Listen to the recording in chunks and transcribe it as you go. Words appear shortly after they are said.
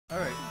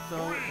Alright, so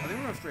I think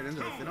we're going straight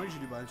into this. They don't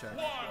usually do button checks.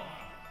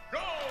 Go!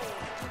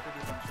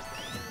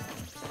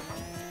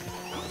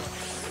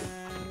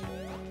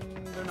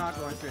 They're not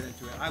going straight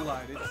into it. I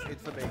lied.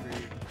 It's the bakery.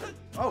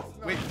 Oh,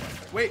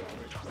 wait.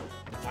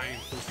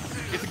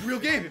 It's a real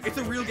game. It's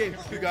a real game.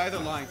 You guys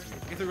are lying to me.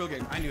 It's a real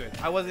game. I knew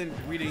it. I wasn't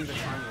reading the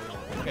time.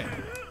 Okay.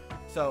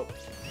 So,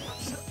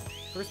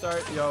 first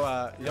start,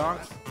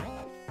 Yonks,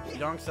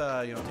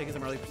 taking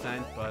some early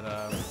percent, but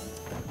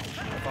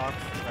Fox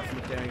got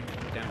some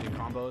damaging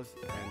combos,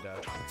 and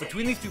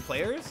between these two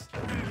players,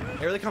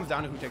 it really comes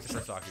down to who takes the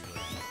first stock usually.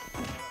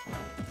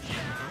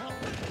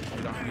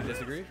 You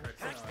disagree?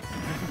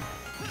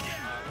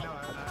 No,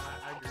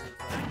 I agree.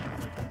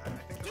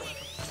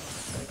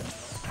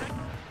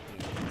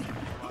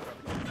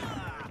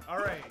 All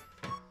right.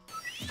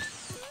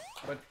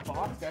 But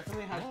Fox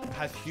definitely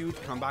has huge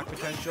comeback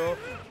potential,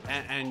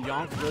 and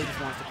Yonks really just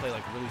wants to play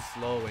like really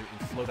slow and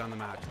slow down the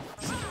match.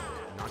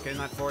 Not getting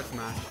that forward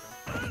smash.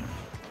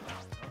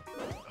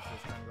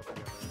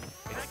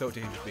 It's so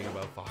dangerous being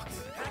above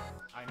Fox.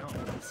 I know.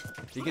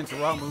 He can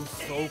throw out moves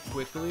so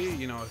quickly,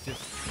 it's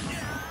just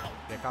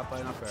get caught by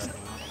an up air.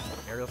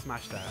 Aerial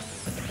smash that.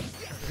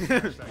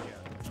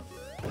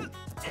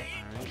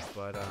 Alright,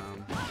 but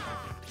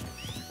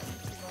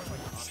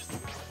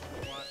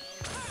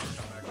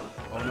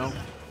oh no.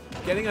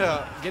 Getting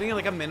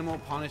like a minimal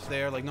punish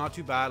there, like not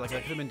too bad. Like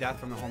that could have been death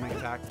from the homing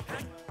attack.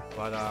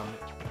 But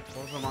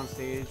both of them on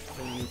stage,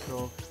 staying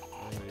neutral.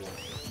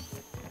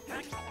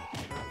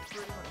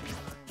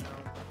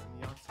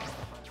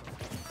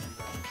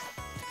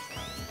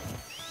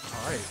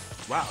 Alright.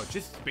 Wow,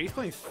 just space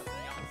playing.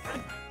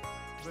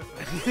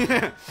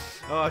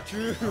 Oh,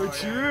 true.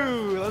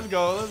 Let's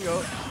go.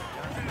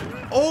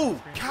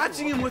 Oh,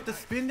 catching him with the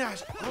spin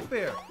dash up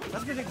there.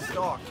 That's gonna take the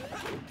stock.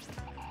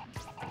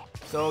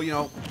 So,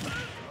 Yonks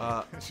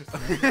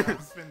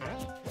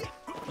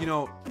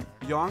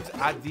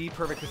at the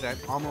perfect percent,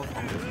 almost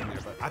in there,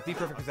 but at the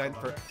perfect percent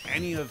for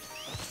any of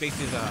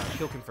Space's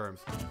kill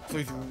confirms. So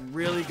he's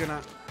really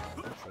gonna.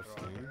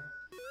 Interesting.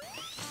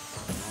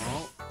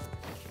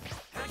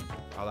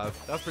 Oh,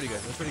 that was pretty good.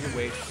 That was a pretty good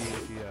weight to see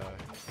if he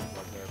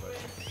was there, but.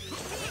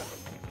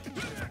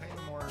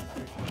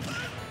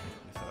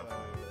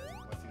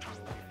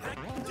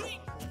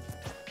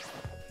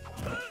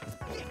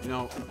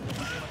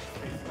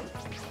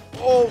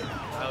 Oh,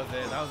 that was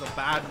it. That was a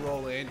bad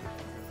roll in.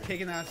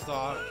 Taking that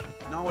stock,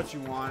 not what you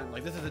want.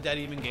 Like, this is a dead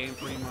even game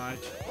pretty much.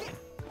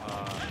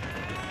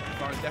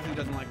 Barnes definitely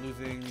doesn't like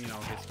losing,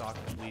 his stock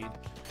lead.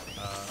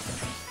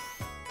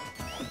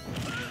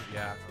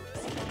 Yeah.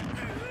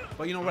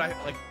 But you know what?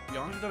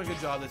 Yonks has done a good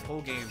job this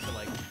whole game to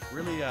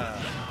really,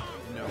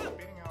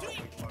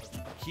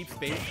 keep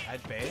space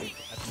at bay,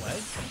 at the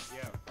ledge.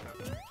 Yeah,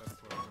 that's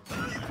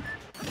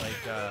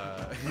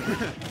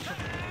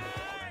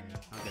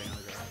Okay,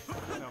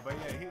 no, but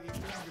yeah, he's doing a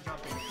good job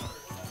being covered.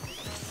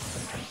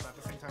 But at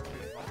the same time,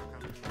 he's also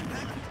kind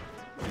of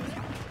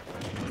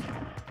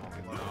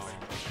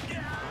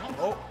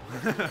Oh!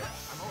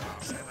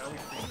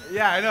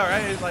 Yeah, I know,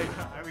 right? It's like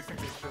I always think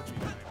they should be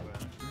tonight,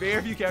 but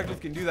very few characters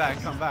can do that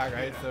and come back,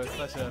 right? So it's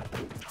such a.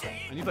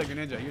 And you play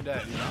Greninja, you're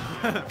dead,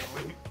 Oh,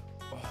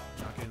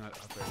 not getting that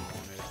up there.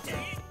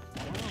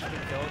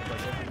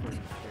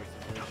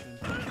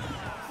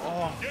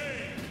 Oh,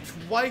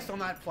 twice on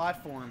that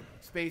platform.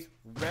 Space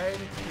read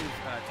his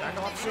attack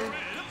option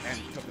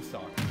and took the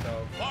stock.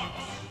 So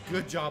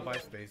good job by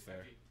Space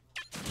there.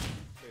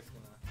 Space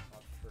gonna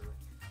opt for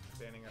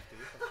standing FD,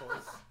 of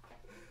course.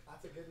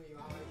 That's a good meme.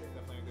 I like it.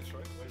 Definitely a good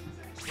choice.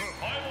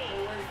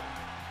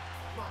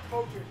 My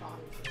culture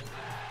obviously.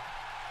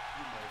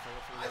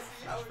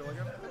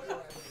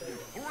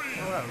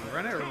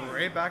 Run it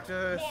right back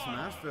to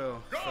Smashville.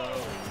 So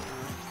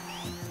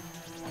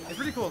it's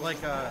pretty cool. I'm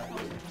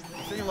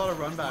seeing a lot of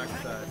run backs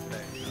today.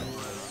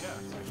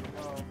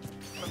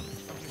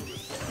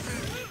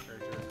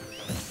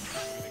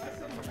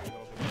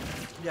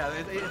 Yeah,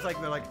 it's like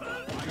they're like,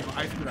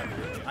 I screwed up.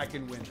 I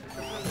can win.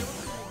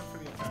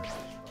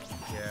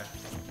 Yeah.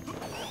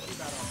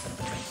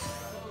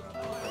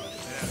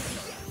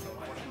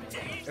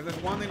 If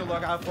there's one thing to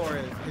look out for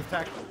is his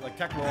tech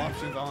roll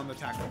options on the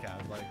tactical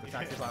cab, like the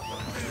tactical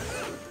platform.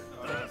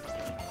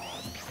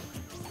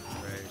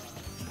 Right.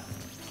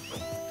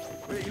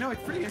 But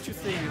it's pretty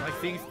interesting,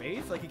 seeing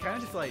Space. He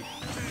kind of just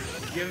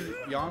gives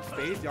Yonks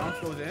space.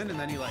 Yonks goes in, and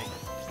then he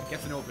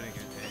gets an opening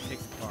and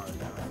takes the card.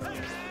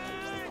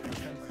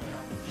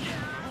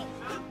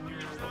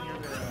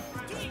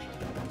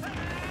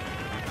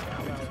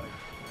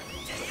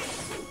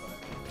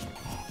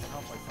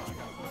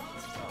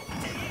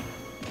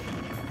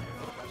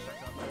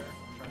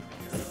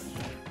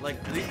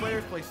 These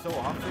players play so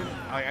often.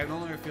 I no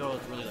longer feel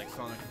it's really like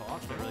Sonic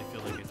Fox. I really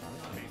feel like it's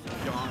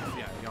Yonks.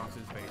 Yeah, Yonks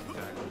in space,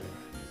 exactly.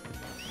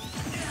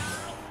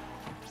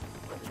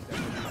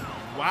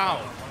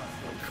 Wow,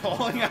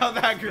 calling out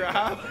that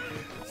grab.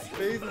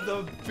 Space is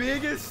the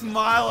biggest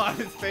smile on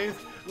his face.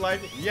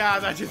 Yeah,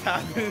 that just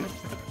happened.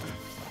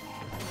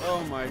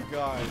 Oh my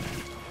god.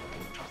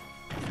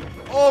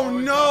 Oh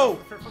no!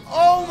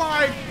 Oh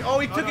my! Oh,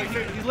 he took no, it. he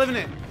did. He's living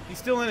it. He's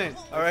still in it.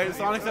 All right,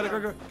 Sonic's at a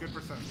good. Good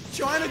percent.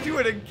 Trying to do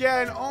it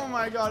again. Oh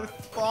my God!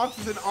 Fox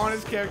is an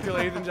honest character,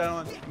 ladies and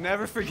gentlemen.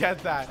 Never forget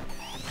that.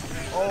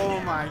 Oh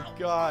my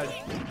God!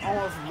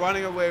 Almost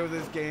running away with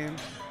this game,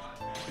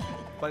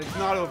 but it's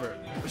not over.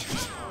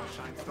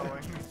 Shine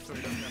stalling, so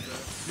he doesn't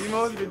have to. The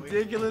most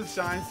ridiculous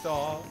shine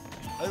stall.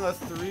 I think that's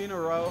 3 in a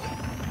row.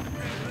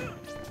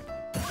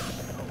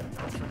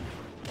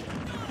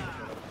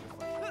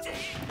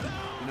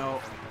 You know,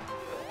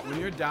 when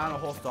you're down a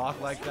whole stock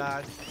like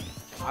that,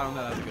 I don't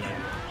know that's a good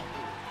idea.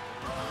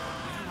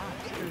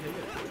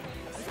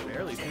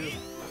 Barely too.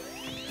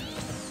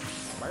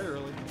 Quite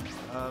early.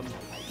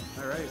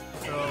 Alright,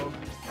 so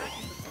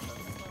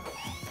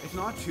it's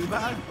not too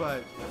bad,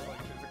 but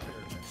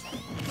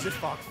it's just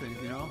Fox things,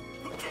 you know?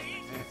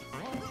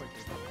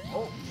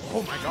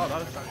 Oh my God,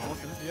 that was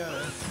almost finished.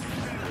 Yeah.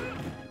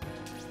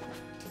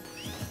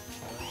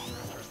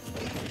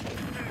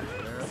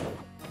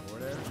 Over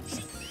there.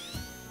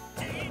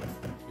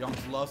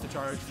 Yonks loves to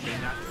charge,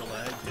 spin that to the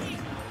ledge.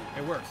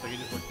 It works, so you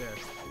just work there.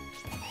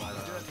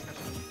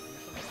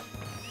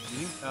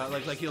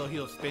 But, like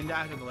he'll spin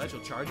dash to the ledge,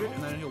 he'll charge it,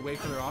 and then he'll wait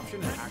for their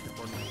option and act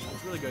accordingly.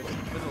 It's really good.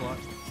 Does a lot.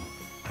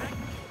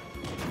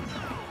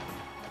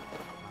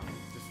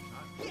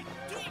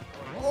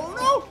 Oh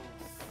no!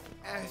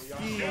 SD.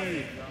 Wasn't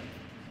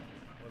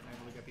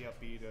able to get the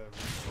upbeat.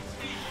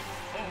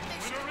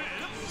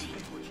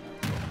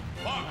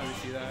 How do you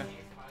see that?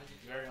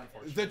 Very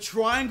unfortunate. The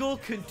triangle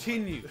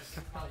continues.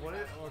 What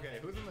is, okay,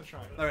 who's in the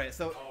triangle? All right,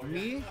 so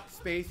me,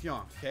 Space,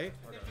 Yonks. Okay.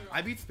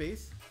 I beat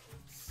Space.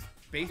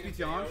 Space beats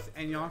Yonks,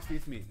 and Yonks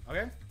beats me.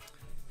 Okay.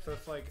 So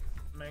it's like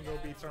Mango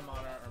beats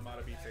Armada,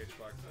 Armada beats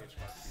H-Box,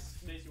 H-Box.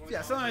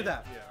 Yeah, something like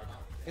that. Yeah, okay.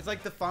 It's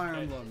like the Fire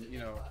Emblem, you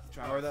know,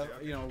 or the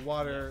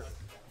water,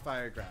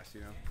 fire, grass.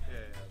 You know. Yeah.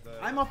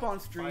 I'm up on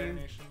Fire stream.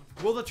 Nation.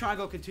 Will the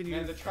triangle continue?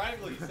 And the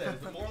triangle, he said,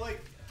 is more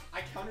like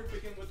I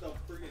counterpick him with the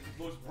friggin'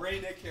 most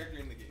brain dead character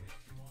in the game.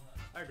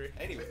 I agree.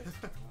 Anyways,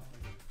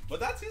 but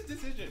that's his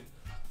decision,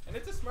 and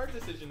it's a smart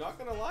decision. Not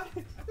gonna lie.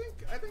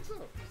 I think so.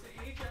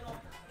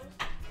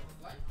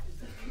 What?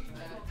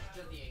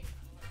 Just the 8.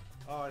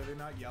 Oh, are they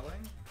not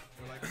yelling?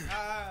 They're like,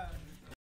 ah.